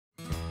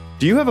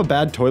Do you have a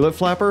bad toilet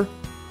flapper?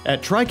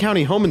 At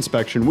Tri-County Home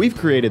Inspection, we've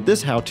created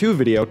this how-to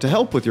video to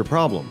help with your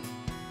problem.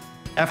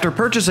 After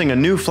purchasing a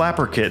new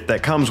flapper kit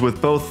that comes with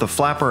both the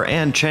flapper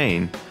and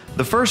chain,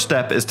 the first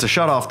step is to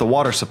shut off the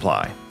water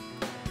supply.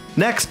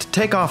 Next,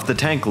 take off the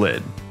tank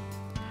lid.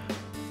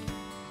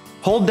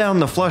 Hold down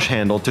the flush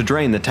handle to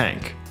drain the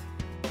tank.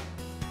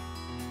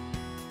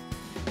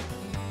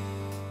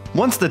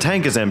 Once the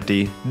tank is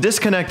empty,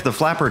 disconnect the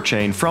flapper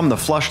chain from the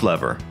flush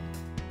lever.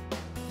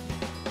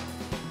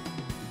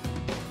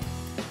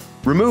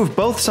 Remove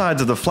both sides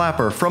of the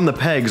flapper from the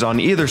pegs on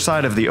either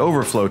side of the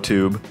overflow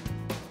tube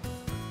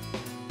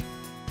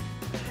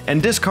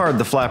and discard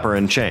the flapper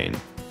and chain.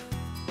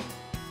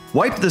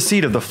 Wipe the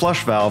seat of the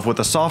flush valve with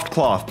a soft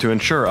cloth to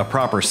ensure a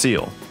proper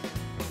seal.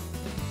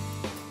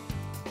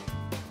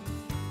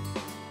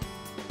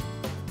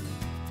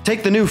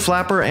 Take the new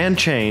flapper and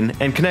chain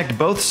and connect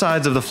both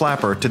sides of the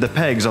flapper to the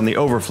pegs on the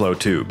overflow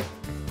tube.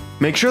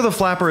 Make sure the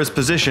flapper is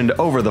positioned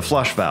over the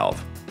flush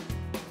valve.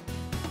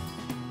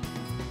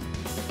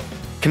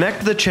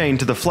 Connect the chain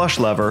to the flush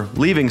lever,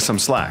 leaving some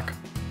slack.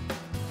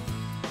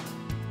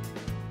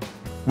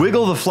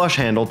 Wiggle the flush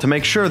handle to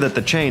make sure that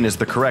the chain is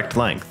the correct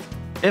length.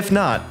 If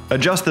not,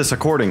 adjust this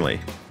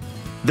accordingly.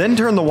 Then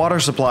turn the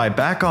water supply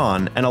back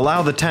on and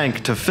allow the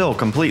tank to fill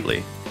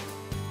completely.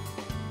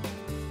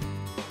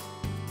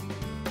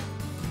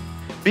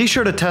 Be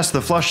sure to test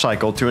the flush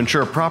cycle to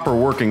ensure proper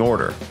working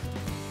order.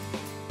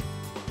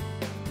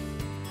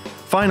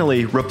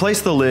 Finally,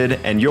 replace the lid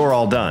and you're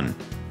all done.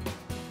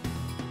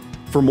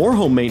 For more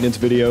home maintenance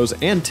videos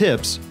and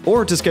tips,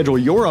 or to schedule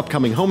your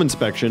upcoming home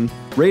inspection,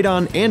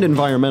 radon, and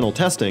environmental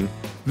testing,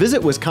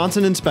 visit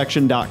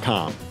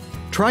wisconsininspection.com.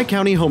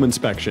 Tri-County Home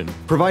Inspection,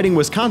 providing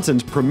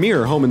Wisconsin's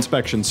premier home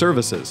inspection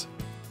services.